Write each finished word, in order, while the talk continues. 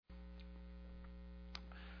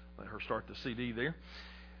Let her start the CD there.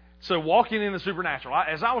 So walking in the supernatural.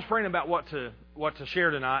 As I was praying about what to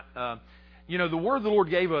share tonight, the word the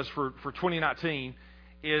Lord gave us for 2019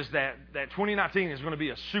 is that 2019 is going to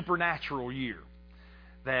be a supernatural year.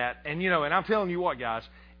 And I'm telling you what, guys,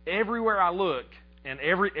 everywhere I look and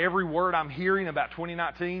every word I'm hearing about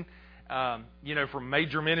 2019, from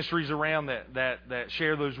major ministries around that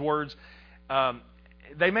share those words,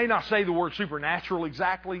 they may not say the word supernatural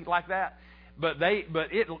exactly like that, but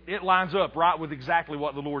it lines up right with exactly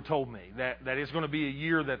what the Lord told me, that it's going to be a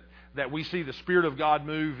year that we see the Spirit of God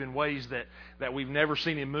move in ways that we've never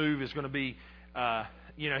seen Him move. It's going to be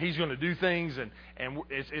He's going to do things, and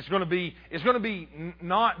it's going to be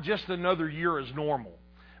not just another year as normal,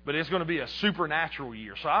 but it's going to be a supernatural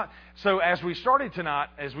year. So as we started tonight,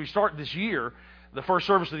 as we start this year, the first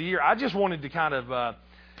service of the year, I just wanted to kind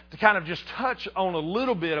of just touch on a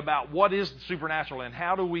little bit about what is the supernatural and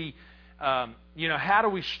how do we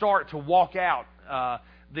start to walk out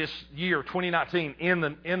this year 2019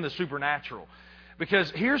 in the supernatural.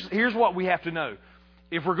 Because here's what we have to know.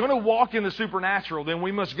 If we're going to walk in the supernatural, then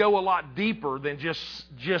we must go a lot deeper than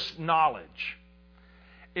just knowledge.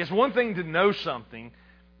 It's one thing to know something,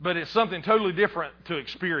 but it's something totally different to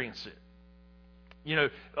experience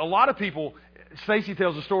it. A lot of people, Stacy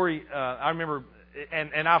tells a story, I remember,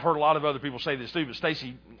 and I've heard a lot of other people say this too, but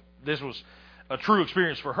Stacy, this was a true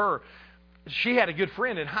experience for her. She had a good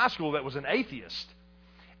friend in high school that was an atheist,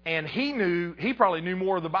 and he probably knew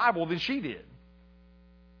more of the Bible than she did.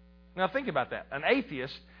 Now think about that. An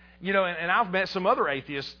atheist, and I've met some other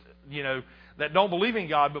atheists, that don't believe in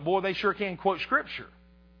God, but boy, they sure can quote Scripture,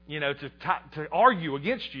 to argue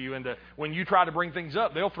against you, and when you try to bring things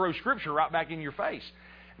up, they'll throw Scripture right back in your face.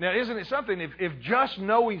 Now, isn't it something, if just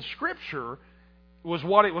knowing Scripture was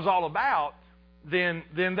what it was all about, then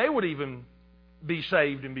they would even be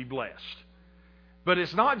saved and be blessed. But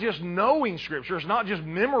it's not just knowing Scripture, it's not just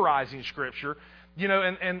memorizing Scripture.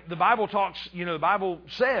 And the Bible talks, the Bible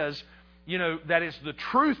says, that it's the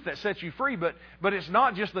truth that sets you free, but it's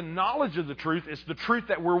not just the knowledge of the truth, it's the truth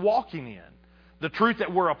that we're walking in. The truth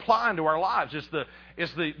that we're applying to our lives. It's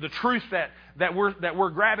the truth that we're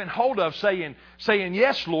grabbing hold of, saying,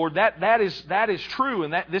 yes, Lord, that is true,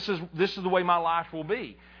 and that this is the way my life will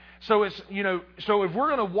be. So so if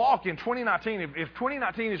we're going to walk in 2019, if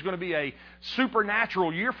 2019 is going to be a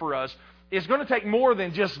supernatural year for us, it's going to take more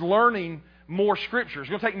than just learning more Scripture. It's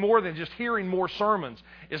going to take more than just hearing more sermons.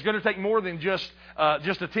 It's going to take more than just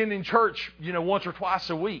attending church, once or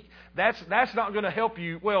twice a week. That's not going to help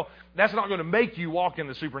you. Well, that's not going to make you walk in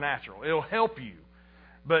the supernatural. It'll help you,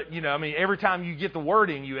 but every time you get the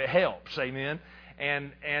Word in you, it helps. Amen.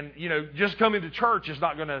 And just coming to church is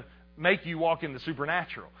not going to make you walk in the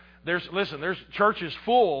supernatural. There's churches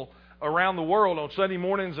full around the world on Sunday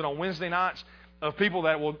mornings and on Wednesday nights of people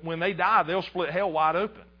that will, when they die, they'll split hell wide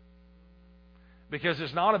open. Because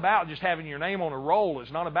it's not about just having your name on a roll.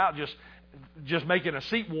 It's not about just making a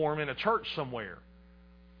seat warm in a church somewhere.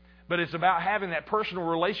 But it's about having that personal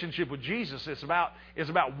relationship with Jesus. It's about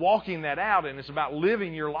walking that out, and it's about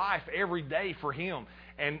living your life every day for Him,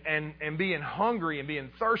 and being hungry and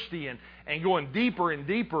being thirsty and going deeper and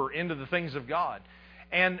deeper into the things of God.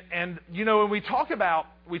 And when you talk about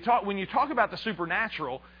the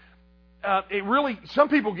supernatural, it really, some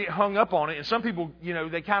people get hung up on it, and some people,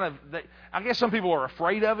 I guess some people are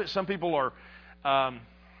afraid of it. Some people are,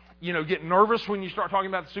 get nervous when you start talking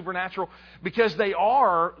about the supernatural, because they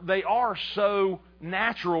are so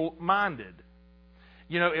natural minded.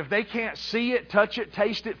 If they can't see it, touch it,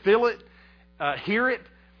 taste it, feel it, hear it,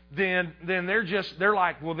 then they're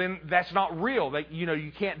like, well, then that's not real.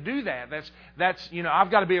 You can't do that. That's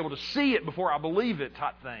I've got to be able to see it before I believe it,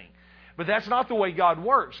 type thing. But that's not the way God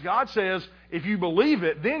works. God says, if you believe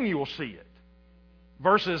it, then you will see it,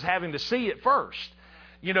 versus having to see it first.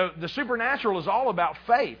 The supernatural is all about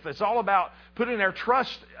faith. It's all about putting our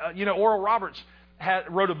trust. Oral Roberts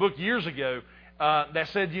wrote a book years ago that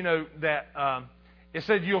said, it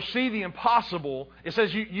said you'll see the impossible. It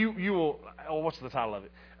says you will. Oh, what's the title of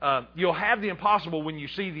it? You'll have the impossible when you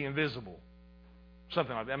see the invisible.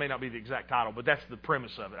 Something like that. That may not be the exact title, but that's the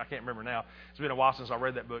premise of it. I can't remember now. It's been a while since I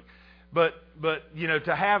read that book. But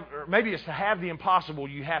to have, or maybe it's to have the impossible,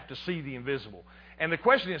 you have to see the invisible. And the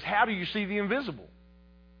question is, how do you see the invisible?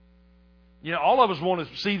 All of us want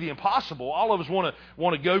to see the impossible. All of us want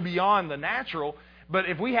to go beyond the natural. But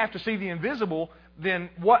if we have to see the invisible, then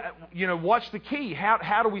what's the key?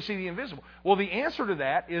 How do we see the invisible? Well, the answer to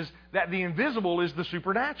that is that the invisible is the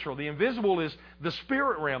supernatural. The invisible is the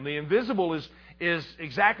spirit realm. The invisible is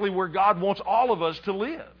exactly where God wants all of us to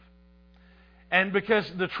live. And because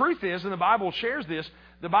the truth is, and the Bible shares this,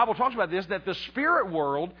 the Bible talks about this, that the spirit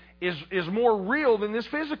world is more real than this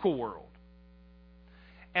physical world.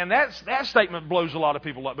 And that statement blows a lot of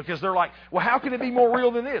people up because they're like, well, how can it be more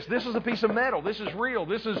real than this? This is a piece of metal. This is real.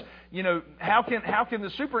 This is, how can the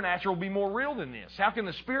supernatural be more real than this? How can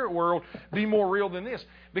the spirit world be more real than this?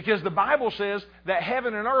 Because the Bible says that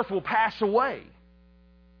heaven and earth will pass away.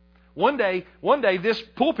 One day, this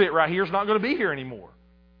pulpit right here is not going to be here anymore.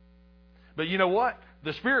 But you know what?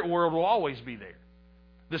 The spirit world will always be there.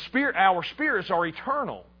 Our spirits are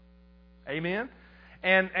eternal. Amen?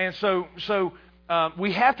 And so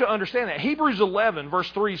we have to understand that. Hebrews 11, verse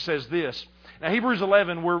 3 says this. Now, Hebrews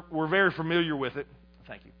 11, we're very familiar with it.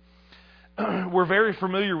 Thank you. We're very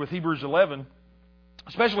familiar with Hebrews 11,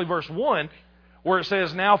 especially verse 1, where it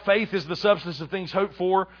says, now faith is the substance of things hoped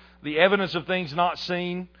for, the evidence of things not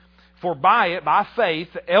seen. For by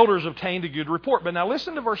faith, the elders obtained a good report. But now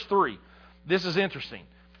listen to verse 3. This is interesting.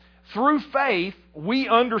 Through faith, we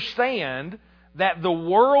understand that the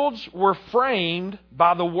worlds were framed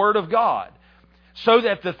by the Word of God, so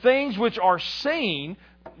that the things which are seen,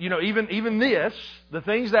 even this, the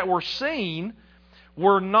things that were seen,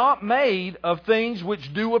 were not made of things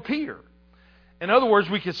which do appear. In other words,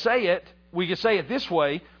 we could say it this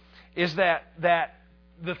way, is that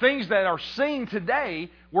the things that are seen today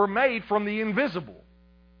were made from the invisible.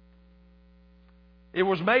 It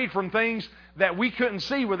was made from things that we couldn't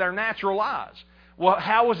see with our natural eyes. Well,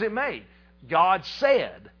 how was it made? God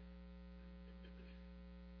said.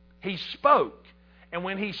 He spoke. And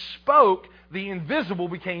when He spoke, the invisible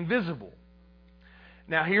became visible.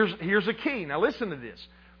 Now, here's a key. Now, listen to this.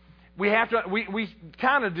 We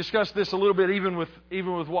kind of discussed this a little bit even with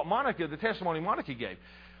what the testimony Monica gave.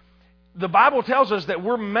 The Bible tells us that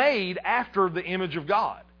we're made after the image of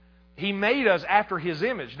God. He made us after His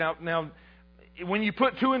image. Now, when you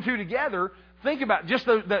put two and two together, think about just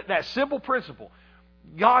that simple principle.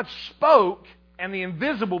 God spoke, and the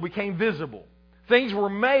invisible became visible. Things were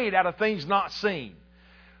made out of things not seen.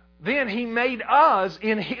 Then He made us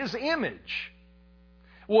in His image.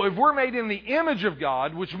 Well, if we're made in the image of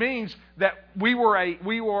God, which means that we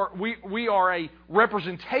are a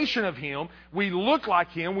representation of Him, we look like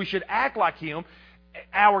Him, we should act like Him,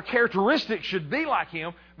 our characteristics should be like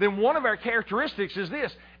Him, then one of our characteristics is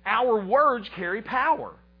this: our words carry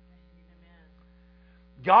power.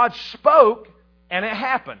 God spoke, and it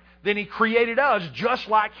happened. Then He created us just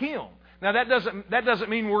like Him. Now that doesn't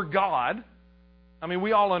mean we're God. I mean,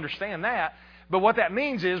 we all understand that. But what that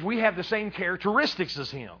means is we have the same characteristics as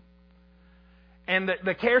Him. And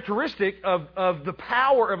the characteristic of the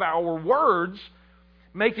power of our words,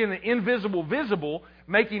 making the invisible visible,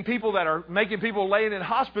 making people laying in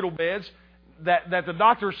hospital beds that the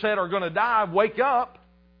doctor said are going to die wake up.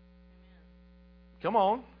 Come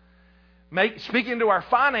on. Speaking to our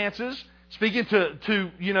finances, speaking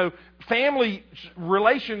to family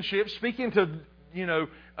relationships, speaking to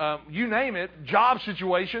you name it, job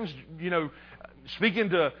situations, speaking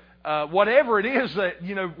to whatever it is that,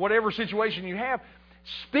 whatever situation you have,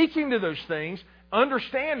 speaking to those things,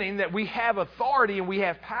 understanding that we have authority and we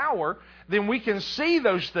have power, then we can see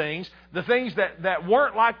those things, the things that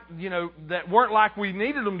weren't like we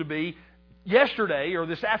needed them to be yesterday or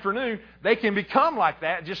this afternoon, they can become like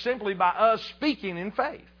that just simply by us speaking in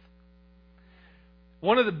faith.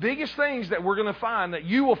 One of the biggest things that we're going to find, that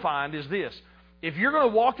you will find, is this: if you're going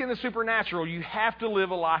to walk in the supernatural, you have to live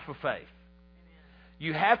a life of faith.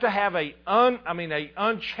 You have to have a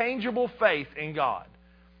unchangeable faith in God.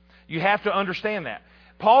 You have to understand that.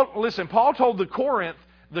 Paul told the Corinth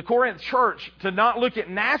church to not look at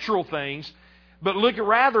natural things, but look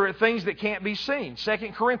rather at things that can't be seen. 2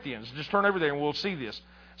 Corinthians, just turn over there and we'll see this.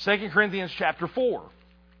 2 Corinthians chapter 4.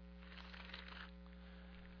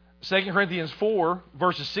 2 Corinthians 4,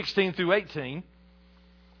 verses 16 through 18.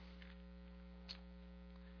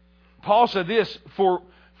 Paul said this: For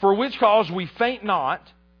which cause we faint not,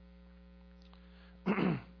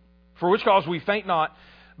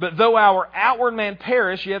 but though our outward man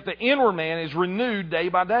perish, yet the inward man is renewed day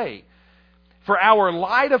by day. For our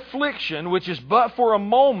light affliction, which is but for a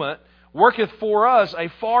moment, worketh for us a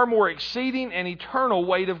far more exceeding and eternal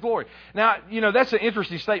weight of glory. Now, that's an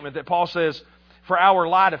interesting statement that Paul says, for our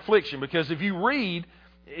light affliction, because if you read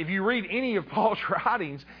any of Paul's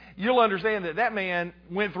writings, you'll understand that man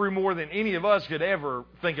went through more than any of us could ever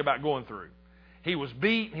think about going through. He was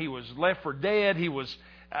beat. He was left for dead. He was,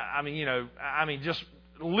 just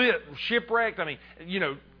shipwrecked.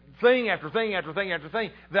 Thing after thing after thing after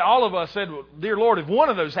thing that all of us said, well, dear Lord, if one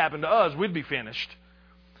of those happened to us, we'd be finished.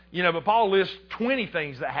 But Paul lists 20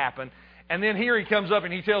 things that happened. And then here he comes up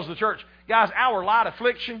and he tells the church, guys, our light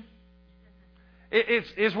affliction,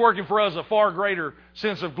 It's working for us a far greater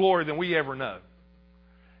sense of glory than we ever know.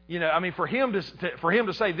 You know, I mean, for him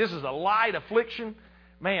to say this is a light affliction,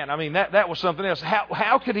 man, I mean, that was something else.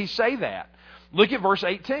 How could he say that? Look at verse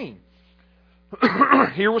 18.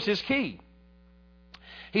 Here was his key.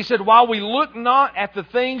 He said, while we look not at the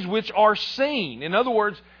things which are seen. In other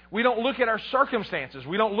words, we don't look at our circumstances.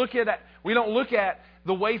 We don't look at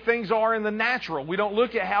the way things are in the natural. We don't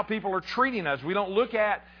look at how people are treating us. We don't look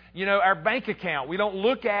at, our bank account. We don't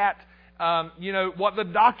look at, what the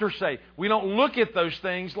doctors say. We don't look at those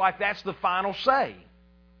things like that's the final say.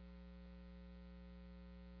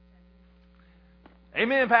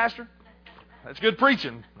 Amen, Pastor. That's good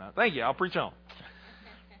preaching. Thank you. I'll preach on.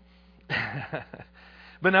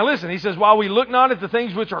 But now listen, he says, while we look not at the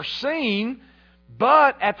things which are seen,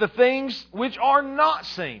 but at the things which are not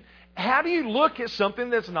seen. How do you look at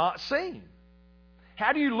something that's not seen?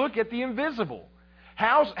 How do you look at the invisible?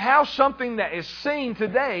 How's something that is seen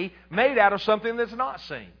today made out of something that's not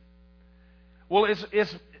seen? Well, it's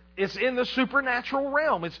in the supernatural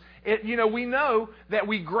realm. We know that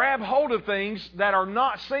we grab hold of things that are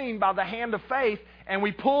not seen by the hand of faith, and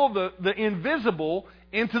we pull the invisible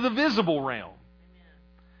into the visible realm.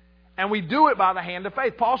 And we do it by the hand of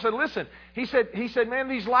faith. Paul said, listen, he said, man,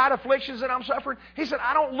 these light afflictions that I'm suffering, he said,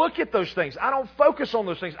 I don't look at those things. I don't focus on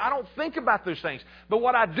those things. I don't think about those things. But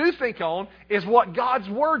what I do think on is what God's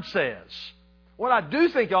Word says. What I do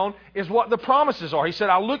think on is what the promises are. He said,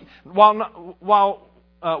 while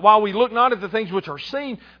we look not at the things which are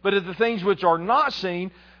seen, but at the things which are not seen,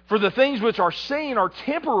 for the things which are seen are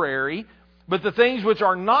temporary, but the things which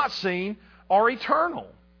are not seen are eternal.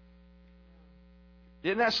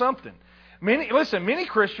 Isn't that something? Many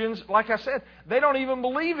Christians, like I said, they don't even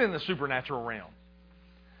believe in the supernatural realm.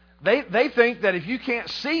 They think that if you can't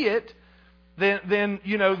see it, then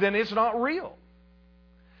it's not real.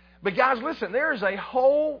 But guys, listen, there is a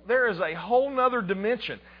whole nother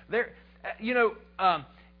dimension.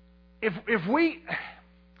 If we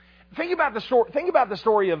think about the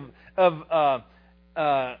story of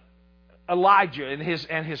Elijah and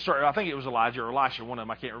his story. I think it was Elijah or Elisha, one of them,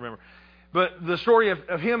 I can't remember. But the story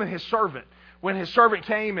of him and his servant, when his servant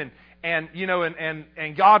came and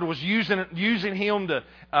God was using him to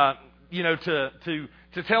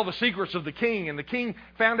tell the secrets of the king, and the king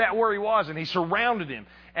found out where he was, and he surrounded him.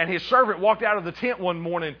 And his servant walked out of the tent one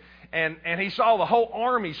morning, and he saw the whole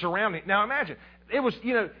army surrounding him. Now imagine, it was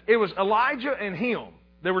Elijah and him.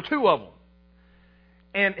 There were two of them.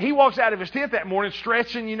 And he walks out of his tent that morning,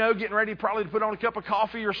 stretching, getting ready probably to put on a cup of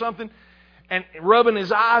coffee or something, and rubbing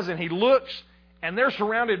his eyes, and he looks, and they're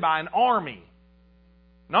surrounded by an army.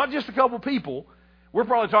 Not just a couple people. We're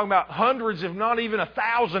probably talking about hundreds, if not even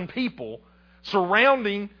 1,000 people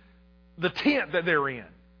surrounding the tent that they're in.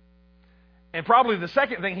 And probably the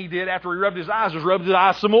second thing he did after he rubbed his eyes was rub his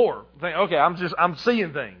eyes some more. Think, okay, I'm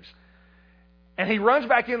seeing things. And he runs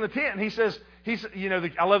back in the tent, and he says,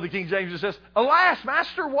 I love the King James. It says, "Alas,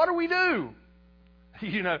 Master, what do we do?"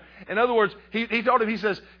 In other words, he told him, he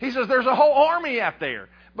says, there's a whole army out there.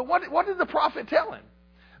 But what did the prophet tell him?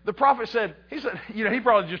 The prophet said, he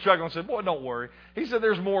probably just chuckled and said, boy, don't worry. He said,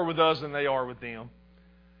 there's more with us than they are with them.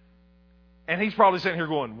 And he's probably sitting here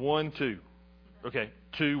going, 1, 2. Okay,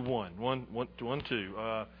 2, 1. 1,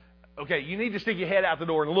 2. Okay, you need to stick your head out the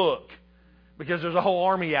door and look, because there's a whole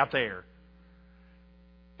army out there.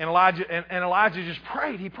 And Elijah just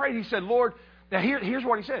prayed. He prayed. He said, Lord, now here's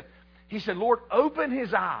what he said. He said, Lord, open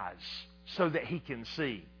his eyes so that he can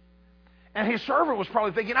see. And his servant was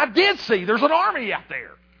probably thinking, I did see. There's an army out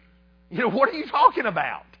there. What are you talking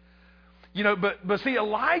about? But see,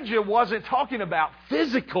 Elijah wasn't talking about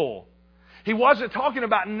physical. He wasn't talking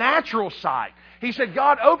about natural sight. He said,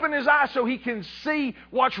 God, open his eyes so he can see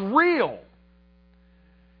what's real.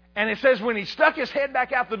 And it says when he stuck his head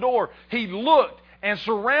back out the door, he looked, and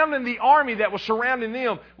surrounding the army that was surrounding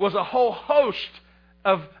them was a whole host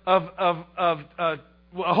of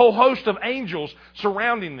angels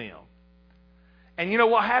surrounding them. And you know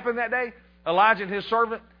what happened that day? Elijah and his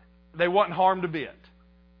servant, they wasn't harmed a bit.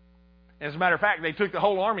 As a matter of fact, they took the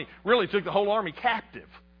whole army captive.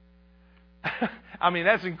 I mean,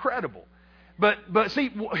 that's incredible. But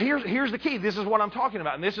see, here's the key. This is what I'm talking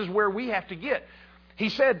about, and this is where we have to get. He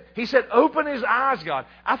said, open his eyes, God.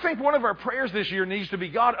 I think one of our prayers this year needs to be,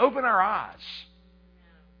 God, open our eyes.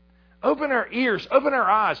 Open our ears. Open our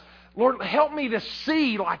eyes. Lord, help me to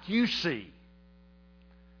see like you see.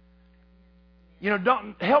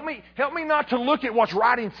 Help me not to look at what's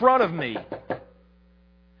right in front of me,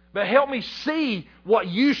 but help me see what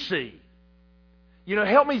you see.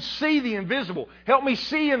 Help me see the invisible. Help me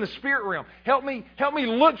see in the spirit realm. Help me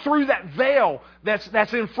look through that veil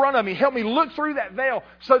that's in front of me. Help me look through that veil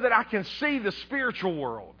so that I can see the spiritual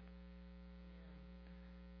world.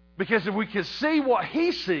 Because if we could see what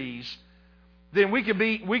He sees, then we could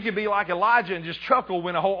be like Elijah and just chuckle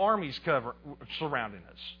when a whole army's surrounding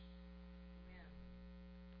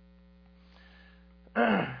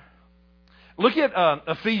us. Look at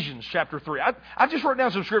Ephesians chapter 3. I just wrote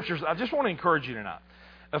down some scriptures. I just want to encourage you tonight.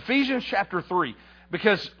 Ephesians chapter 3.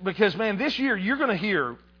 Because man, this year you're going to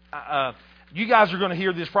hear, you guys are going to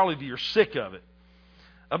hear this probably till you're sick of it,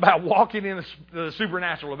 about walking in the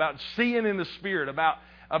supernatural, about seeing in the Spirit, about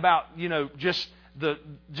just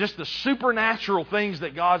the supernatural things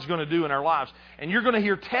that God's going to do in our lives. And you're going to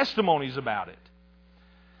hear testimonies about it.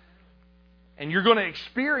 And you're going to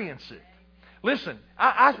experience it. Listen,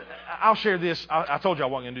 I'll share this. I told you I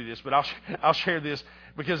wasn't going to do this, but I'll share this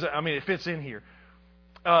because it fits in here.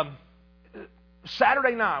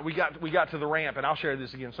 Saturday night we got to the ramp, and I'll share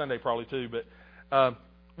this again Sunday probably too. But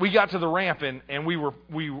we got to the ramp and we were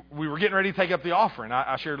getting ready to take up the offering.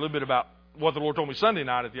 I shared a little bit about what the Lord told me Sunday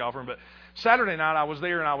night at the offering, but Saturday night I was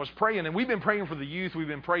there and I was praying, and we've been praying for the youth. We've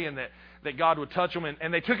been praying that God would touch them,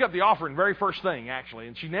 and they took up the offering very first thing, actually,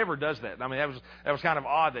 and she never does that. That was kind of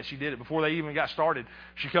odd that she did it before they even got started.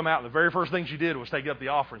 She come out, and the very first thing she did was take up the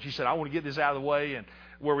offering. She said, "I want to get this out of the way, and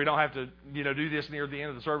where we don't have to do this near the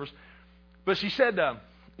end of the service." But she said,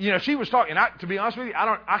 she was talking. To be honest with you,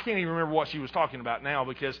 I can't even remember what she was talking about now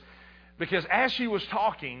because as she was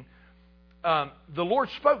talking, the Lord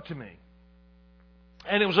spoke to me.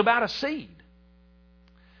 And it was about a seed.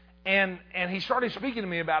 And He started speaking to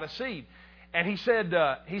me about a seed. And He said,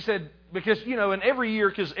 because, and every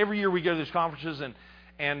year we go to these conferences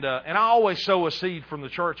and I always sow a seed from the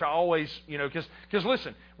church. I always, because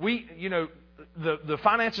listen, we, the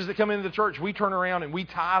finances that come into the church, we turn around and we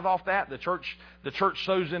tithe off that. The church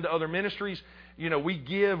sows into other ministries. We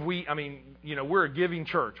give, we're a giving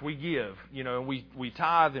church. We give, and we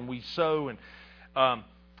tithe and we sow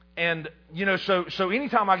and so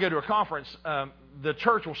anytime I go to a conference, the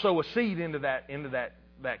church will sow a seed into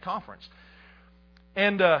that conference.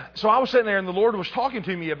 And so I was sitting there, and the Lord was just talking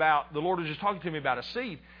to me about a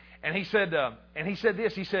seed. And He said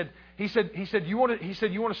this. He said, you want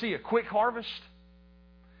to see a quick harvest?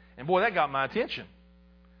 And boy, that got my attention.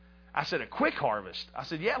 I said, a quick harvest? I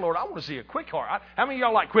said, yeah, Lord, I want to see a quick harvest. How many of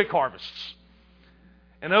y'all like quick harvests?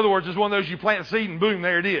 In other words, it's one of those you plant a seed and boom,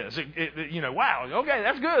 there it is. Wow, okay,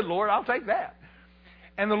 that's good, Lord, I'll take that.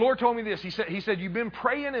 And the Lord told me this. He said, you've been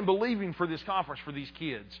praying and believing for this conference for these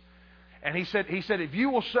kids. And He said, if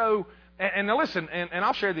you will sow, and now listen, and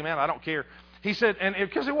I'll share the amount, I don't care. He said, and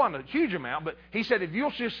because it wasn't a huge amount, but He said, if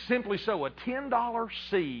you'll just simply sow a $10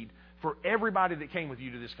 seed for everybody that came with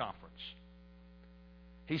you to this conference.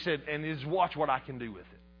 He said, and just watch what I can do with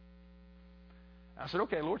it. I said,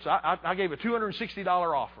 okay, Lord. So I gave a $260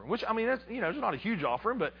 offering, which that's it's not a huge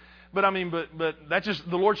offering, but that just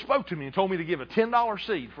the Lord spoke to me and told me to give a $10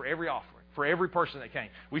 seed for every offering for every person that came.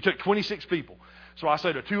 We took 26 people, so I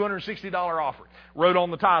said a $260 offering. Wrote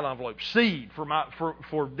on the tithe envelope, seed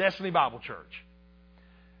for Destiny Bible Church.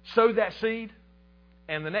 Sowed that seed,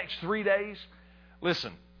 and the next 3 days,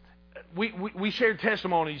 listen. We shared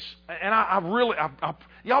testimonies, and I really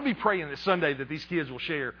y'all be praying this Sunday that these kids will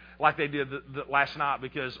share like they did the last night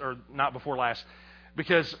or not before last,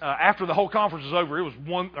 because after the whole conference was over, it was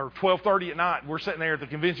 1 or 12:30 at night. We're sitting there at the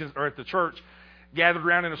convention or at the church, gathered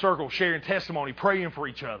around in a circle, sharing testimony, praying for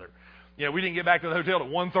each other. We didn't get back to the hotel at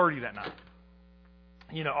 1:30 that night.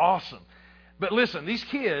 Awesome. But listen, these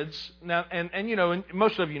kids now, and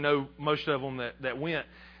most of you know most of them that went,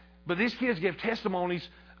 but these kids give testimonies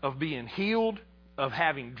of being healed, of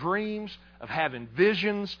having dreams, of having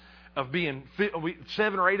visions, of being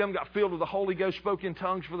 7 or 8 of them got filled with the Holy Ghost, spoke in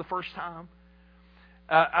tongues for the first time.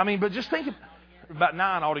 But just think about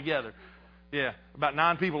 9 altogether. Yeah, about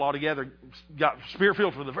 9 people altogether got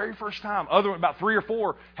Spirit-filled for the very first time. About 3 or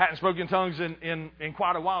 4 hadn't spoken in tongues in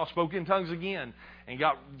quite a while, spoke in tongues again, and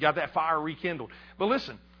got that fire rekindled. But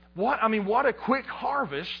listen, what a quick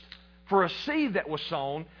harvest for a seed that was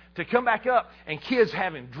sown to come back up, and kids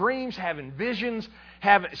having dreams, having visions,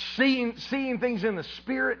 seeing things in the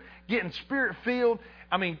Spirit, getting Spirit-filled.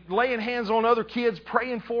 Laying hands on other kids,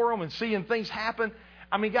 praying for them, and seeing things happen.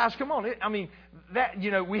 Guys, come on.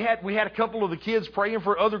 We had a couple of the kids praying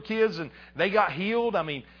for other kids, and they got healed.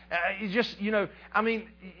 You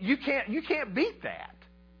can't beat that.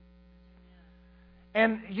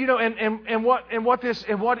 And what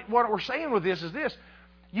we're saying with this is this.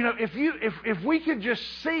 If we could just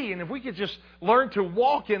see, and if we could just learn to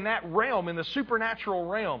walk in that realm, in the supernatural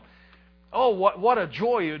realm, Oh, what a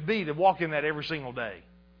joy it would be to walk in that every single day.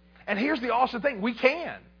 And here's the awesome thing. We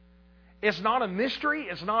can. It's not a mystery.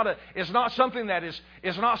 It's not something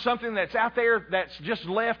that's out there that's just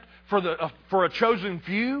left for a chosen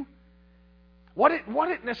few.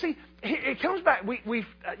 Now see, it comes back. We've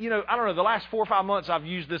I don't know, the last 4 or 5 months I've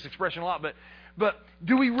used this expression a lot, but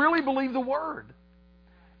do we really believe the Word?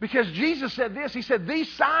 Because Jesus said this. He said,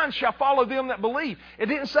 "These signs shall follow them that believe." It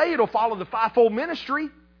didn't say it'll follow the fivefold ministry.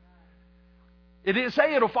 It didn't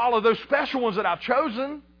say it'll follow those special ones that I've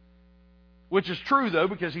chosen, which is true, though,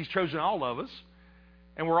 because He's chosen all of us,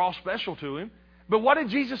 and we're all special to Him. But what did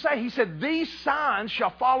Jesus say? He said, "These signs shall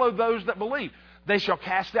follow those that believe. They shall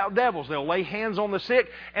cast out devils. They'll lay hands on the sick,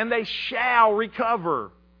 and they shall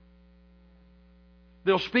recover.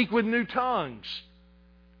 They'll speak with new tongues."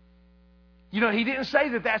 He didn't say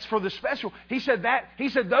that that's for the special. He said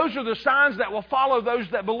those are the signs that will follow those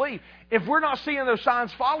that believe. If we're not seeing those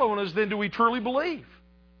signs following us, then do we truly believe?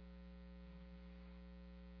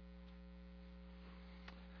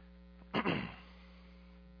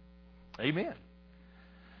 Amen.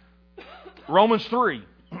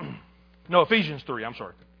 Ephesians 3, I'm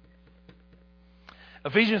sorry.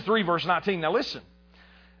 Ephesians 3, verse 19. Now listen.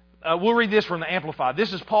 We'll read this from the Amplified.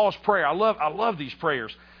 This is Paul's prayer. I love these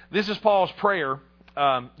prayers. This is Paul's prayer,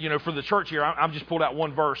 for the church here. I've just pulled out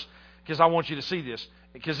one verse because I want you to see this,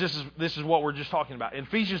 because this is what we're just talking about. In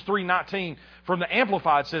Ephesians 3:19 from the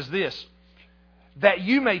Amplified says this: that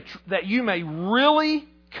you may really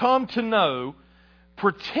come to know,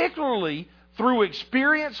 particularly through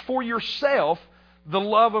experience for yourself, the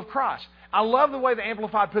love of Christ. I love the way the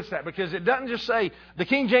Amplified puts that, because it doesn't just say, the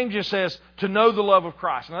King James just says, to know the love of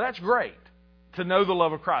Christ. Now that's great, to know the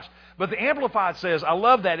love of Christ. But the Amplified says, I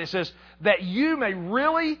love that, it says, that you may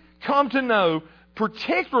really come to know,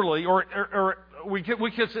 particularly, or we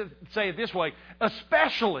could say it this way,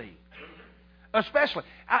 especially.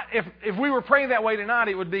 If we were praying that way tonight,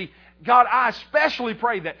 it would be, God, I especially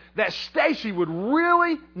pray that Stacy would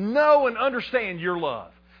really know and understand your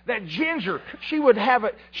love. That Ginger, she would have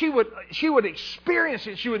it, she would experience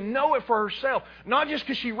it, she would know it for herself. Not just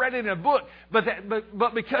because she read it in a book,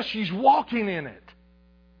 but because she's walking in it.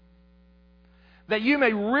 That you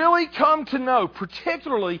may really come to know,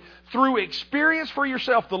 particularly through experience for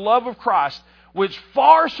yourself, the love of Christ, which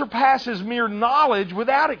far surpasses mere knowledge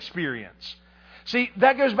without experience. See,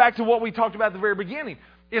 that goes back to what we talked about at the very beginning.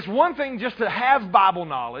 It's one thing just to have Bible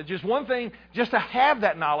knowledge. It's one thing just to have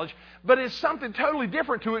that knowledge. But it's something totally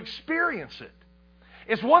different to experience it.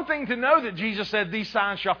 It's one thing to know that Jesus said, these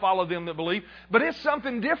signs shall follow them that believe. But it's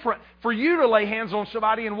something different for you to lay hands on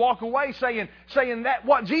somebody and walk away saying that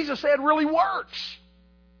what Jesus said really works.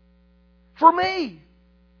 For me.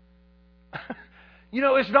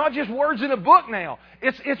 It's not just words in a book now.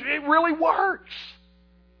 It really works.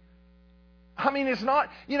 I mean, it's not,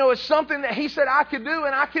 it's something that He said I could do,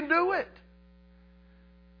 and I can do it.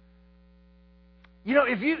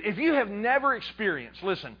 If you have never experienced,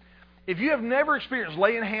 listen, if you have never experienced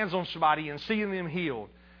laying hands on somebody and seeing them healed,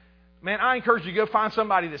 man, I encourage you to go find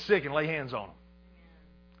somebody that's sick and lay hands on them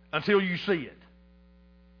until you see it.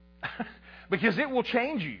 Because it will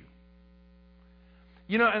change you.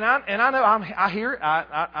 And I know I hear it.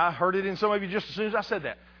 I heard it in some of you just as soon as I said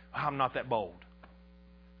that. I'm not that bold.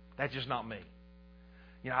 That's just not me.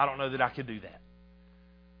 I don't know that I could do that.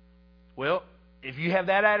 Well, if you have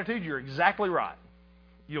that attitude, you're exactly right.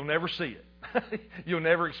 You'll never see it. You'll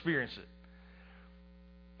never experience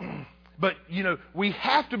it. But, we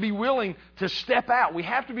have to be willing to step out. We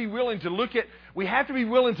have to be willing to look at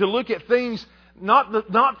things,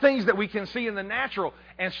 not things that we can see in the natural,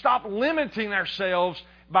 and stop limiting ourselves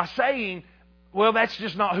by saying, well, that's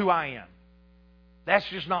just not who I am. That's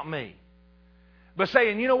just not me. But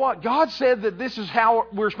saying, you know what? God said that this is how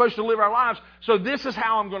we're supposed to live our lives, so this is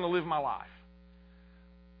how I'm going to live my life.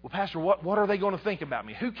 Well, Pastor, what are they going to think about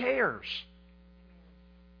me? Who cares?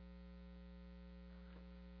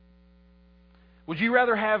 Would you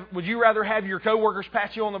rather have your coworkers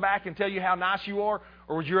pat you on the back and tell you how nice you are,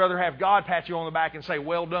 or would you rather have God pat you on the back and say,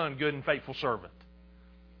 well done, good and faithful servant?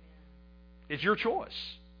 It's your choice.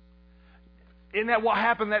 Isn't that what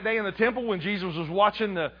happened that day in the temple when Jesus was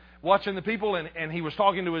watching the people and He was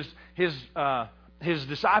talking to his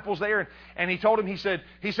disciples there, and He told them, He said,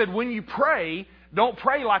 when you pray, don't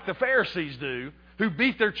pray like the Pharisees do, who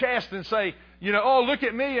beat their chest and say, oh, look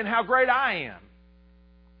at me and how great I am.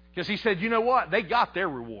 Because He said, you know what? They got their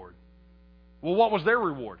reward. Well, what was their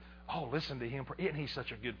reward? Oh, listen to him. Isn't he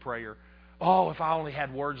such a good prayer? Oh, if I only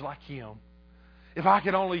had words like him. If I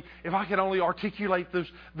could only articulate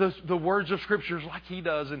the words of Scriptures like he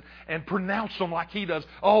does and pronounce them like he does.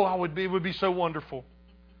 Oh, it would be so wonderful.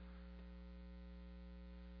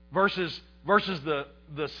 versus the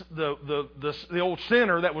old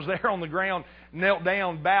sinner that was there on the ground, knelt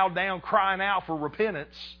down, bowed down, crying out for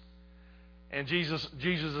repentance. And Jesus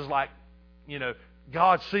is like,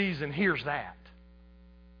 God sees and hears that.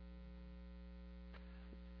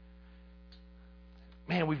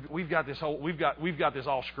 Man, we've got this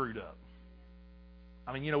all screwed up.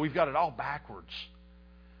 I mean, we've got it all backwards.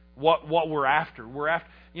 What we're after.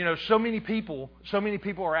 So many people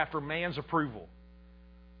are after man's approval.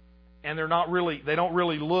 And they don't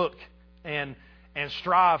really look and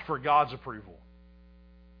strive for God's approval.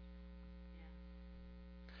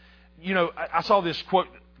 I saw this quote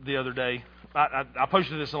the other day. I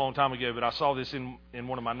posted this a long time ago, but I saw this in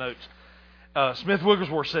one of my notes. Smith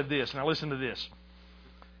Wigglesworth said this. Now listen to this.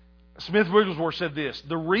 Smith Wigglesworth said this: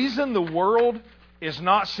 the reason the world is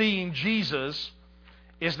not seeing Jesus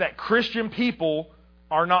is that Christian people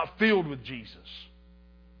are not filled with Jesus.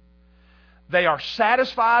 They are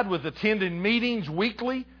satisfied with attending meetings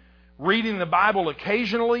weekly, reading the Bible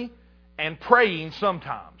occasionally, and praying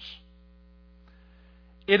sometimes.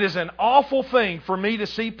 It is an awful thing for me to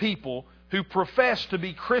see people who profess to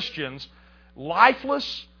be Christians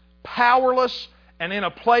lifeless, powerless, and in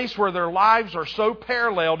a place where their lives are so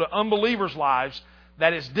parallel to unbelievers' lives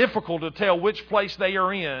that it's difficult to tell which place they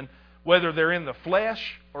are in, whether they're in the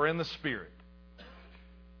flesh or in the spirit.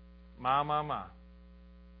 My.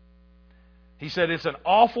 He said, it's an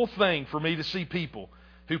awful thing for me to see people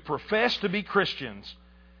who profess to be Christians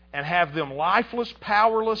and have them lifeless,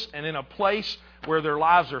 powerless, and in a place where their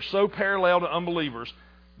lives are so parallel to unbelievers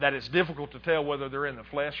that it's difficult to tell whether they're in the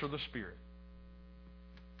flesh or the spirit.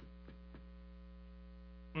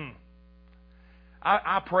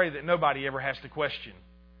 I pray that nobody ever has to question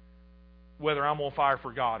whether I'm on fire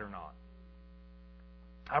for God or not.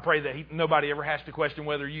 I pray that nobody ever has to question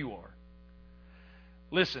whether you are.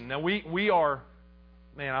 Listen, now we are,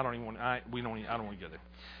 man. I don't want to go there.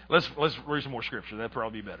 Let's read some more scripture. That'd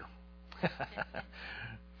probably be better.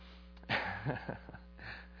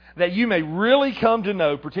 That you may really come to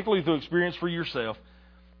know, particularly through experience for yourself,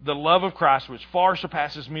 the love of Christ, which far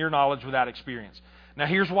surpasses mere knowledge without experience. Now,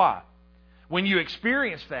 here's why. When you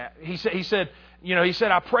experience that, he said,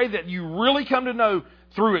 I pray that you really come to know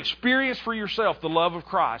through experience for yourself the love of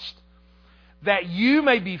Christ, that you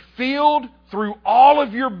may be filled through all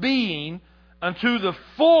of your being unto the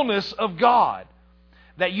fullness of God,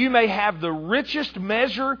 that you may have the richest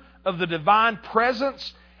measure of the divine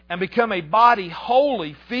presence and become a body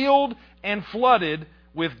wholly filled and flooded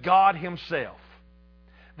with God Himself.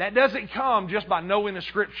 That doesn't come just by knowing the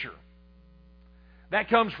Scripture. That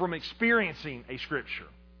comes from experiencing a Scripture.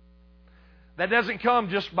 That doesn't come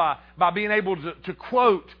just by being able to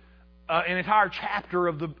quote an entire chapter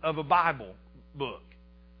of a Bible book.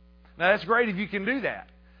 Now, that's great if you can do that.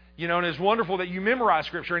 And it's wonderful that you memorize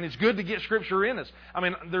Scripture, and it's good to get Scripture in us. I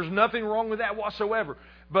mean, there's nothing wrong with that whatsoever.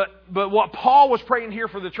 But what Paul was praying here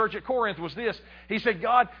for the church at Corinth was this. He said,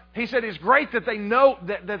 God, it's great that they know,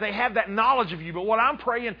 that they have that knowledge of you. But what I'm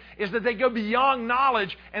praying is that they go beyond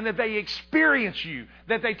knowledge and that they experience you.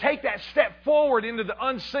 That they take that step forward into the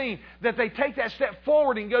unseen. That they take that step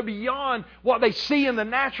forward and go beyond what they see in the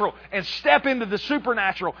natural and step into the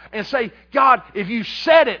supernatural and say, God, if you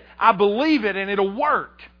said it, I believe it and it'll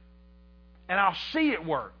work. And I'll see it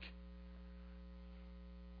work.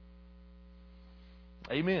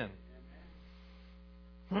 Amen.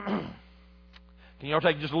 Can y'all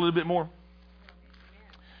take just a little bit more?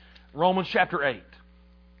 Romans chapter 8.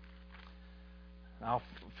 I'll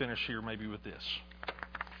finish here maybe with this.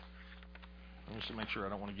 Let me just make sure I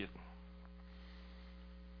don't want to get...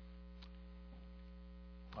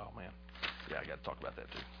 Oh, man. Yeah, I got to talk about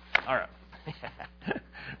that too. All right.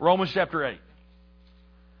 Romans chapter 8.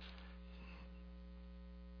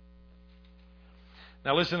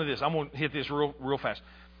 Now listen to this. I'm going to hit this real fast.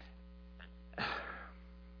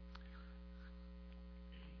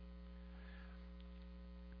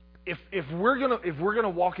 If we're gonna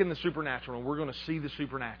walk in the supernatural and we're gonna see the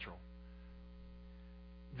supernatural,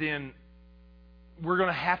 then we're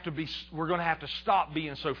gonna have to stop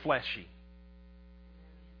being so fleshy.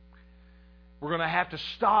 We're gonna have to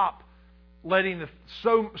stop letting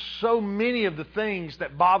so many of the things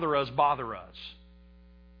that bother us.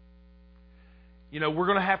 We're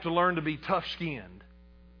going to have to learn to be tough-skinned.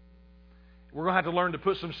 We're going to have to learn to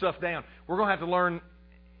put some stuff down. We're going to have to learn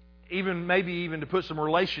maybe even to put some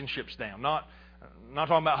relationships down. Not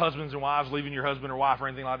talking about husbands and wives leaving your husband or wife or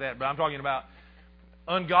anything like that, but I'm talking about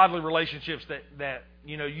ungodly relationships that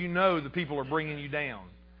the people are bringing you down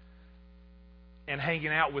and hanging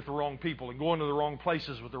out with the wrong people and going to the wrong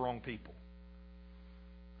places with the wrong people.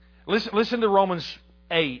 Listen to Romans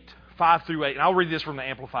 8, 5 through 8. And I'll read this from the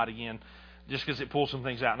Amplified again, just because it pulls some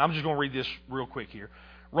things out. And I'm just going to read this real quick here.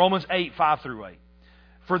 Romans 8, 5 through 8.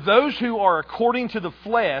 For those who are according to the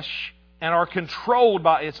flesh and are controlled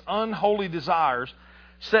by its unholy desires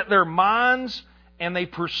set their minds and they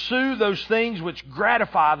pursue those things which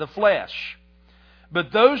gratify the flesh.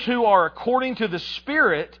 But those who are according to the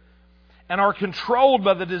Spirit and are controlled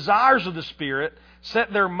by the desires of the Spirit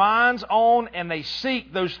set their minds on and they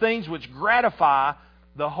seek those things which gratify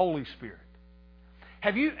the Holy Spirit.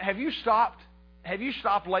 Have you stopped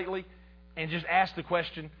lately and just asked the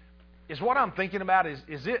question, is what I'm thinking about,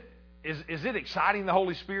 is it exciting the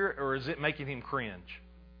Holy Spirit, or is it making Him cringe?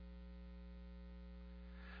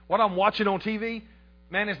 What I'm watching on TV,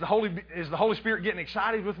 man, is the Holy Spirit getting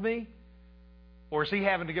excited with me? Or is He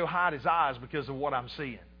having to go hide His eyes because of what I'm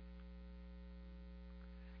seeing?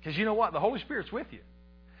 Because you know what? The Holy Spirit's with you.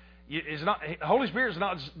 The Holy Spirit's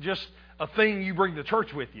not just a thing you bring to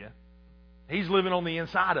church with you. He's living on the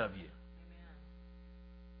inside of you.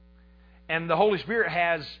 And the Holy Spirit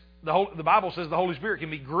has, the Bible says the Holy Spirit can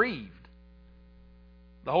be grieved.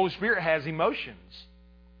 The Holy Spirit has emotions.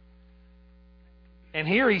 And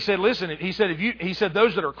here he said, listen, he said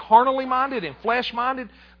those that are carnally minded and flesh minded,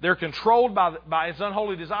 they're controlled by its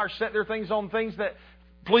unholy desires, set their things on things that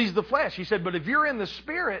please the flesh. He said, but if you're in the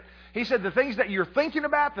Spirit, he said the things that you're thinking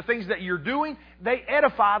about, the things that you're doing, they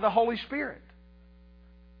edify the Holy Spirit.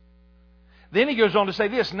 Then he goes on to say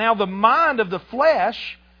this, now the mind of the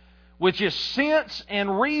flesh, which is sense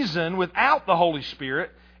and reason without the Holy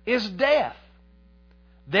Spirit, is death.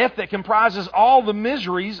 Death that comprises all the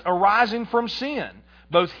miseries arising from sin,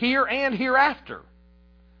 both here and hereafter.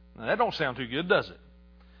 Now, that don't sound too good, does it?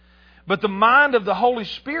 But the mind of the Holy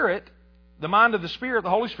Spirit, the mind of the Spirit, the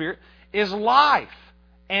Holy Spirit, is life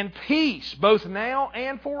and peace, both now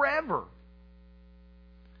and forever.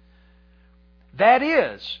 That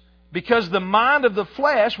is, because the mind of the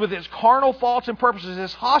flesh, with its carnal thoughts and purposes,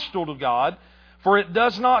 is hostile to God, for it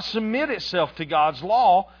does not submit itself to God's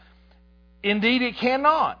law. Indeed, it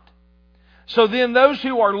cannot. So then those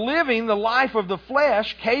who are living the life of the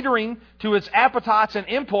flesh, catering to its appetites and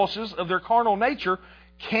impulses of their carnal nature,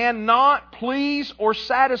 cannot please or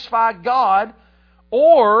satisfy God,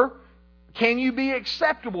 or can you be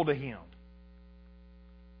acceptable to Him?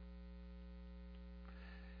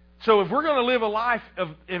 So if we're going to live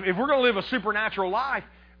if we're going to live a supernatural life,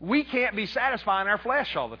 we can't be satisfying our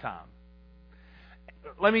flesh all the time.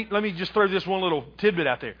 Let me just throw this one little tidbit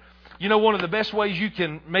out there. You know, one of the best ways you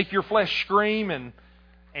can make your flesh scream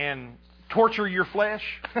and torture your flesh,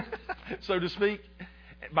 so to speak,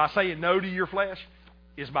 by saying no to your flesh,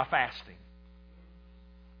 is by fasting.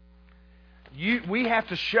 We have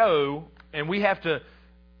to show, and we have to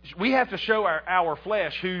show our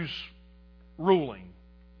flesh who's ruling.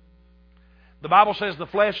 The Bible says the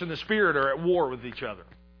flesh and the spirit are at war with each other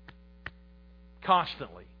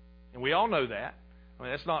constantly, and we all know that. I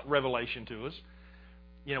mean, that's not revelation to us.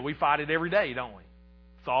 You know, we fight it every day, don't we?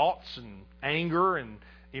 Thoughts and anger and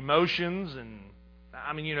emotions, and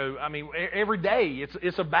every day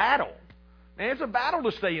it's a battle. And it's a battle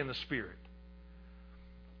to stay in the Spirit.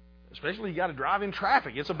 Especially you got to drive in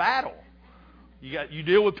traffic. It's a battle. You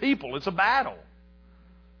deal with people. It's a battle.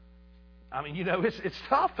 I mean, it's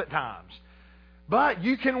tough at times. But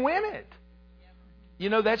you can win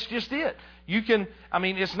it. That's just it. You can. I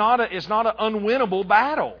mean, it's not an unwinnable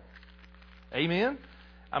battle. Amen.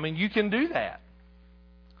 I mean, you can do that.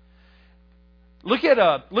 Look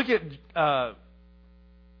at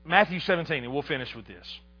Matthew 17, and we'll finish with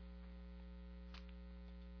this.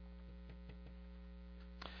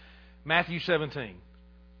 Matthew 17.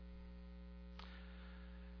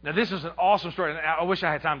 Now, this is an awesome story, and I wish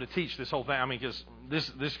I had time to teach this whole thing. I mean, because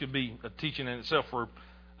this could be a teaching in itself for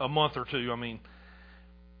a month or two. I mean,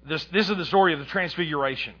 this is the story of the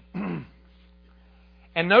Transfiguration.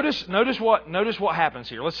 And notice what happens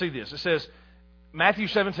here. Let's see this. It says, Matthew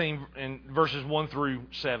 17, in verses 1 through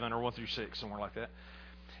 7, or 1 through 6, somewhere like that.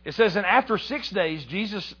 It says, and after 6 days,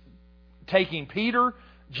 Jesus, taking Peter,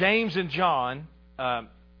 James, and John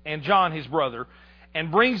his brother,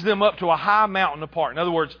 and brings them up to a high mountain apart. In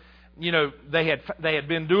other words, they had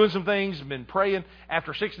been doing some things, been praying.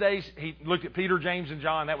 After 6 days, he looked at Peter, James, and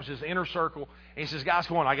John. That was his inner circle. And he says, guys,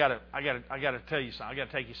 come on, I gotta tell you something. I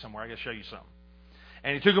gotta take you somewhere. I gotta show you something.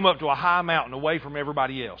 And he took them up to a high mountain away from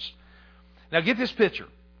everybody else. Now get this picture.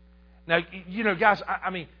 Now, guys,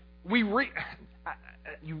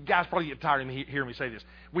 you guys probably get tired of hearing me say this.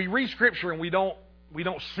 We read Scripture and we don't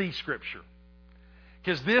see Scripture.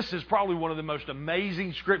 Because this is probably one of the most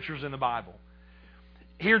amazing Scriptures in the Bible.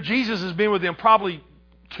 Here Jesus has been with them probably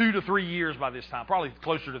 2 to 3 years by this time, probably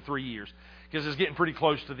closer to 3 years, because it's getting pretty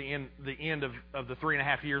close to the end of the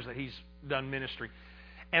 3.5 years that he's done ministry.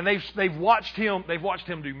 And they've watched him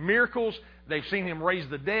do miracles. They've seen him raise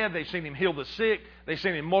the dead. They've seen him heal the sick. They've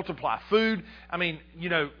seen him multiply food. I mean,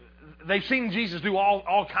 they've seen Jesus do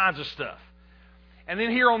all kinds of stuff. And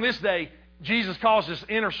then here on this day, Jesus calls this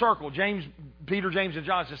inner circle. Peter, James, and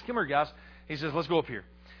John says, "Come here, guys." He says, "Let's go up here."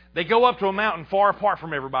 They go up to a mountain far apart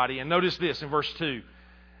from everybody. And notice this in verse 2.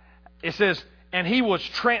 It says, "And he was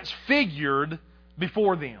transfigured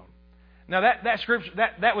before them." Now that scripture,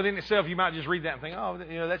 that within itself, you might just read that and think, "Oh,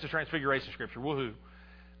 that's a transfiguration scripture. Woohoo!"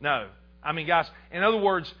 No, I mean, guys, in other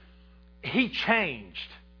words, he changed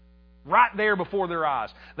right there before their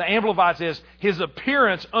eyes. The Amplified says his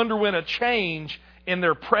appearance underwent a change in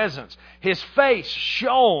their presence. His face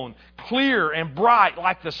shone clear and bright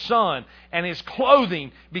like the sun, and his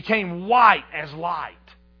clothing became white as light.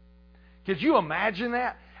 Could you imagine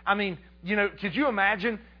that? I mean, could you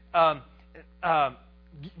imagine?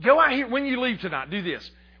 Go out here when you leave tonight. Do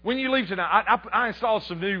this. When you leave tonight, I installed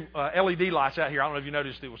some new LED lights out here. I don't know if you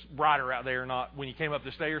noticed it was brighter out there or not when you came up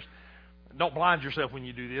the stairs. Don't blind yourself when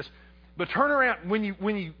you do this. But turn around when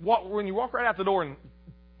you walk right out the door and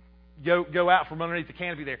go out from underneath the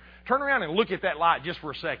canopy there. Turn around and look at that light just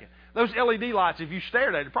for a second. Those LED lights, if you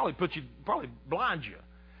stared at it, probably blind you,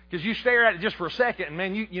 because you stare at it just for a second, and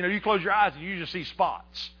man, you close your eyes and you just see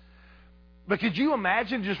spots. But could you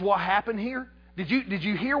imagine just what happened here? Did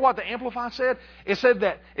you hear what the Amplified said? It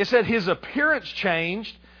said his appearance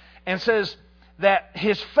changed, and says that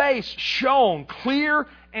his face shone clear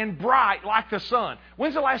and bright like the sun.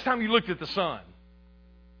 When's the last time you looked at the sun?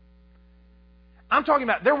 I'm talking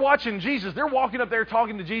about they're watching Jesus. They're walking up there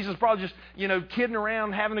talking to Jesus, probably just kidding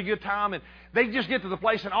around, having a good time, and they just get to the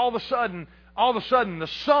place, and all of a sudden, the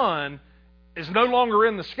sun is no longer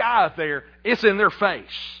in the sky up there; it's in their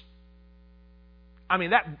face. I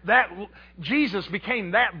mean, that Jesus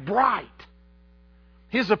became that bright.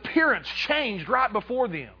 His appearance changed right before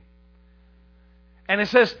them. And it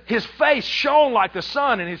says his face shone like the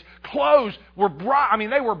sun, and his clothes were bright. I mean,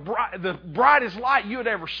 they were bright, the brightest light you had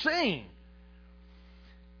ever seen.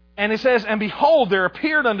 And it says, "And behold, there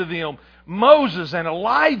appeared unto them Moses and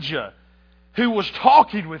Elijah, who was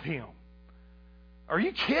talking with him." Are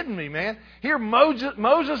you kidding me, man? Here,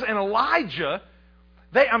 Moses and Elijah.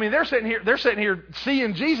 They're sitting here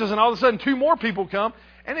seeing Jesus, and all of a sudden 2 more people come,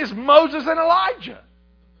 and it's Moses and Elijah.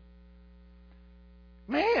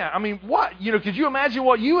 Man, I mean, what? Could you imagine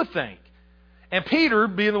what you would think? And Peter,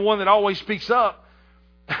 being the one that always speaks up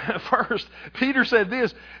first, Peter said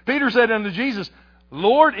this. Peter said unto Jesus,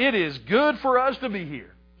 "Lord, it is good for us to be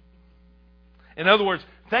here." In other words,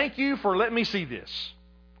 thank you for letting me see this.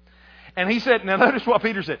 And he said, now notice what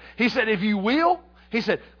Peter said. He said, "If you will," he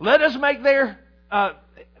said, let us make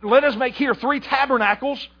here 3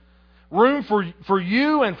 tabernacles, room for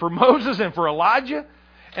you and for Moses and for Elijah."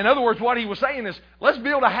 In other words, what he was saying is, let's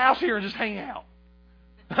build a house here and just hang out.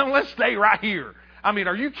 Let's stay right here. I mean,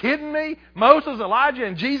 are you kidding me? Moses, Elijah,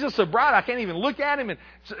 and Jesus so bright I can't even look at him.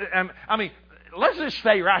 And let's just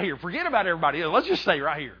stay right here. Forget about everybody else. Let's just stay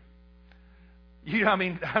right here.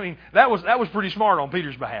 That was pretty smart on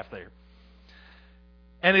Peter's behalf there.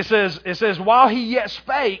 And it says, "While he yet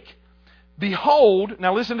spake, behold,"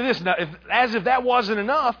 now listen to this. Now, as if that wasn't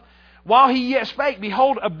enough, "while he yet spake,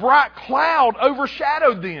 behold, a bright cloud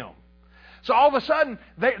overshadowed them." So all of a sudden,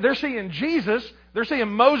 they're seeing Jesus, they're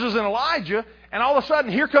seeing Moses and Elijah, and all of a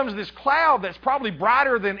sudden, here comes this cloud that's probably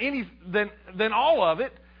brighter than all of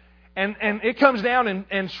it, and it comes down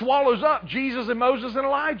and swallows up Jesus and Moses and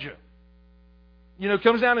Elijah.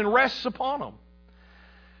 Comes down and rests upon them.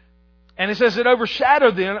 And it says it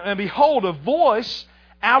overshadowed them, and behold, a voice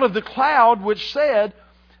out of the cloud which said,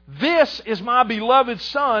 "This is my beloved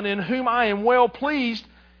Son, in whom I am well pleased.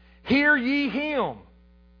 Hear ye him."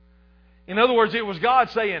 In other words, it was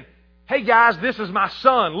God saying, "Hey guys, this is my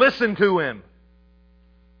Son. Listen to him.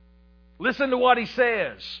 Listen to what he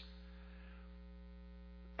says."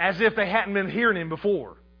 As if they hadn't been hearing him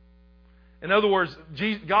before. In other words,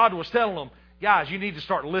 God was telling them, guys, you need to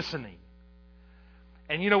start listening.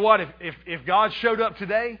 And you know what? If God showed up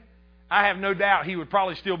today, I have no doubt He would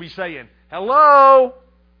probably still be saying, "Hello,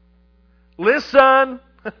 listen,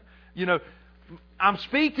 I'm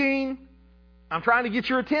speaking. I'm trying to get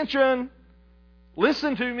your attention.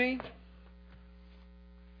 Listen to me."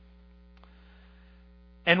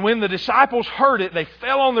 And when the disciples heard it, they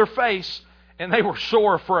fell on their face, and they were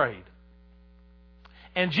sore afraid.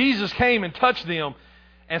 And Jesus came and touched them,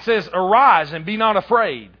 and says, "Arise, and be not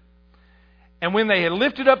afraid." And when they had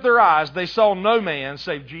lifted up their eyes, they saw no man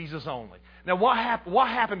save Jesus only. Now, what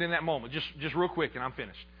happened in that moment? Just real quick, and I'm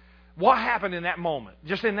finished. What happened in that moment?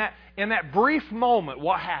 Just in that brief moment,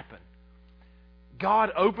 what happened?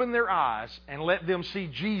 God opened their eyes and let them see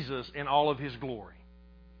Jesus in all of His glory.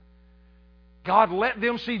 God let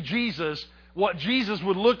them see Jesus, what Jesus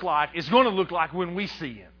would look like, is going to look like when we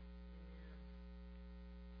see Him.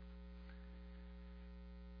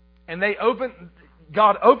 And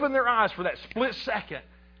God opened their eyes for that split second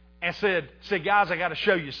and said, guys, I got to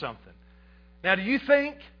show you something. Now, do you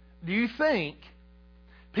think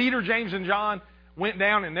Peter, James, and John went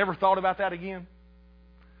down and never thought about that again?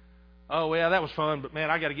 Oh, yeah, that was fun, but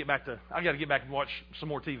man, I got to get back and watch some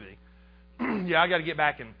more TV. Yeah, I got to get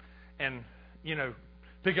back and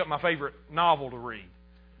pick up my favorite novel to read.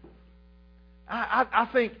 I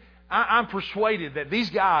think I'm persuaded that these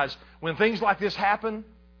guys, when things like this happen,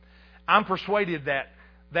 I'm persuaded that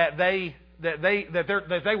they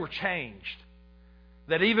were changed.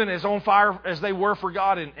 That even as on fire as they were for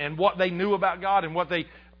God and what they knew about God and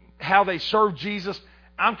how they served Jesus,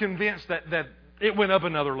 I'm convinced that it went up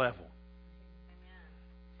another level.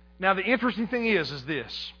 Now, the interesting thing is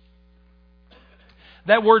this.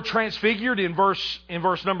 That word transfigured in verse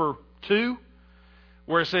number 2,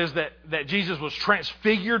 where it says that Jesus was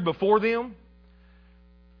transfigured before them.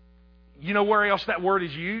 You know where else that word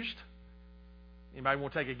is used? Anybody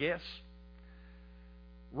want to take a guess?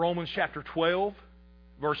 Romans chapter 12,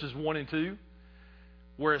 verses 1 and 2,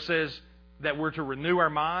 where it says that we're to renew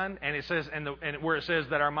our mind, and it says where it says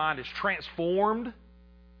that our mind is transformed.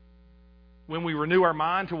 When we renew our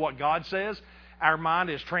mind to what God says, our mind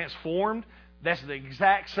is transformed. That's the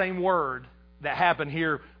exact same word that happened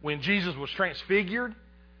here when Jesus was transfigured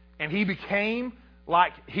and He became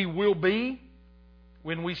like He will be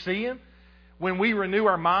when we see Him. When we renew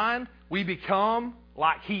our mind, we become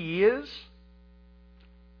like He is,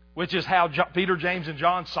 which is how Peter, James, and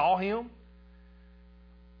John saw Him.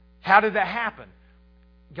 How did that happen?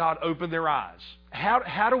 God opened their eyes.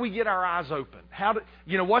 How do we get our eyes open?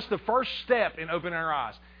 What's the first step in opening our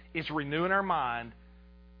eyes? It's renewing our mind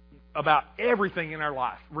about everything in our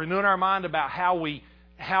life. Renewing our mind about how we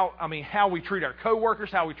treat our coworkers,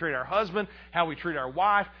 how we treat our husband, how we treat our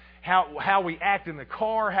wife, how we act in the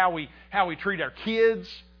car, how we treat our kids,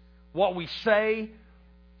 what we say.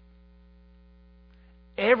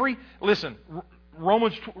 Listen,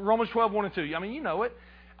 Romans 12, 1 and 2. I mean, you know it.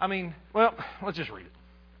 Well, let's just read it.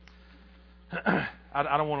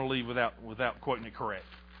 I don't want to leave without quoting it correct.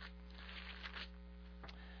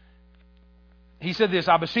 He said this,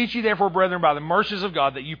 I beseech you therefore, brethren, by the mercies of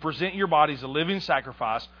God, that you present your bodies a living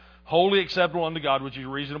sacrifice, wholly acceptable unto God, which is your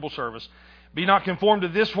reasonable service. Be not conformed to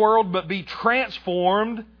this world, but be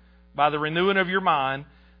transformed by the renewing of your mind,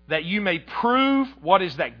 that you may prove what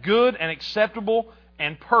is that good and acceptable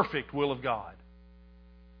and perfect will of God.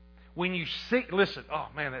 When you see, listen, oh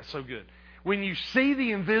man, that's so good. When you see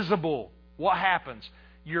the invisible, what happens?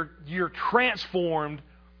 You're transformed,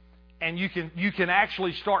 and you can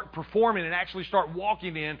actually start performing and actually start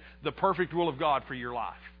walking in the perfect will of God for your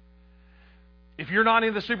life. If you're not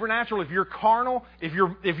in the supernatural, if you're carnal, if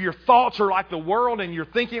your thoughts are like the world and you're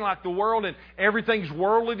thinking like the world and everything's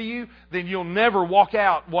worldly to you, then you'll never walk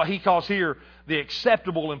out what he calls here the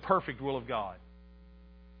acceptable and perfect will of God.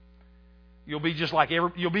 You'll be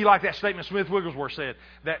like that statement Smith Wigglesworth said,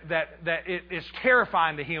 that it's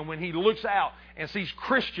terrifying to him when he looks out and sees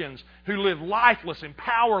Christians who live lifeless and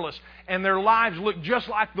powerless, and their lives look just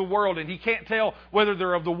like the world, and he can't tell whether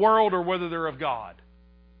they're of the world or whether they're of God.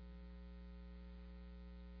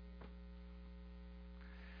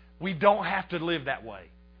 We don't have to live that way.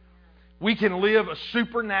 We can live a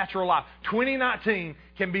supernatural life. 2019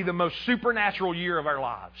 can be the most supernatural year of our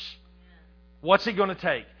lives. What's it going to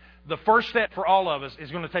take? The first step for all of us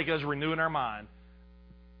is going to take us renewing our mind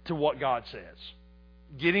to what God says.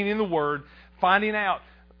 Getting in the Word, finding out.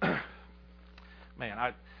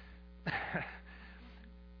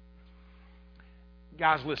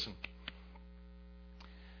 Guys, listen.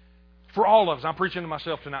 For all of us, I'm preaching to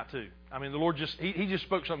myself tonight too. I mean, the Lord He just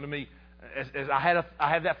spoke something to me as I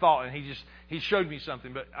had that thought, and He showed me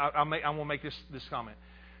something. But I want to make this comment.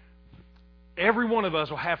 Every one of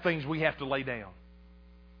us will have things we have to lay down.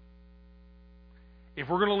 If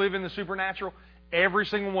we're going to live in the supernatural, every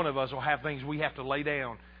single one of us will have things we have to lay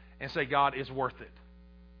down and say, God, it's worth it.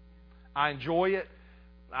 I enjoy it.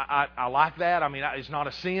 I like that. I mean, it's not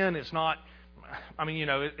a sin. It's not,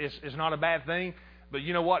 it's not a bad thing. But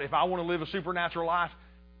you know what? If I want to live a supernatural life,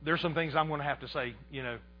 there's some things I'm going to have to say,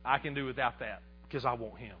 I can do without that because I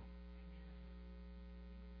want Him.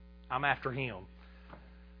 I'm after Him.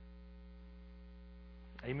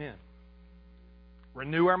 Amen.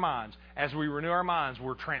 Renew our minds. As we renew our minds,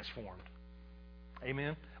 we're transformed.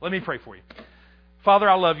 Amen. Let me pray for you. Father,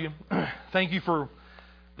 I love you. Thank you for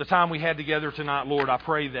the time we had together tonight, Lord. I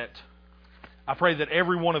pray that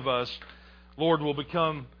every one of us, Lord, will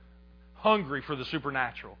become hungry for the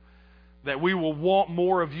supernatural, that we will want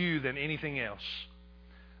more of you than anything else.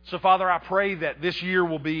 So, Father, I pray that this year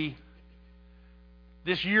will be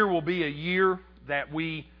a year that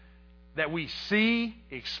we see,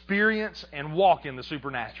 experience, and walk in the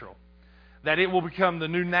supernatural. That it will become the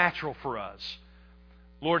new natural for us.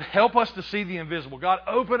 Lord, help us to see the invisible. God,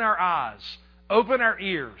 open our eyes, open our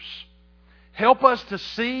ears. Help us to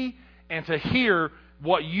see and to hear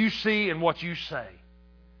what you see and what you say.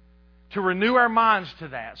 To renew our minds to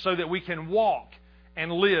that so that we can walk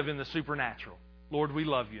and live in the supernatural. Lord, we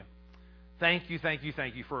love you. Thank you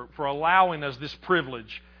for allowing us this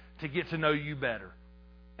privilege to get to know you better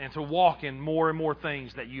and to walk in more and more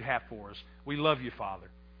things that you have for us. We love you,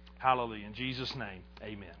 Father. Hallelujah. In Jesus' name,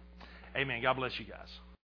 amen. Amen. God bless you guys.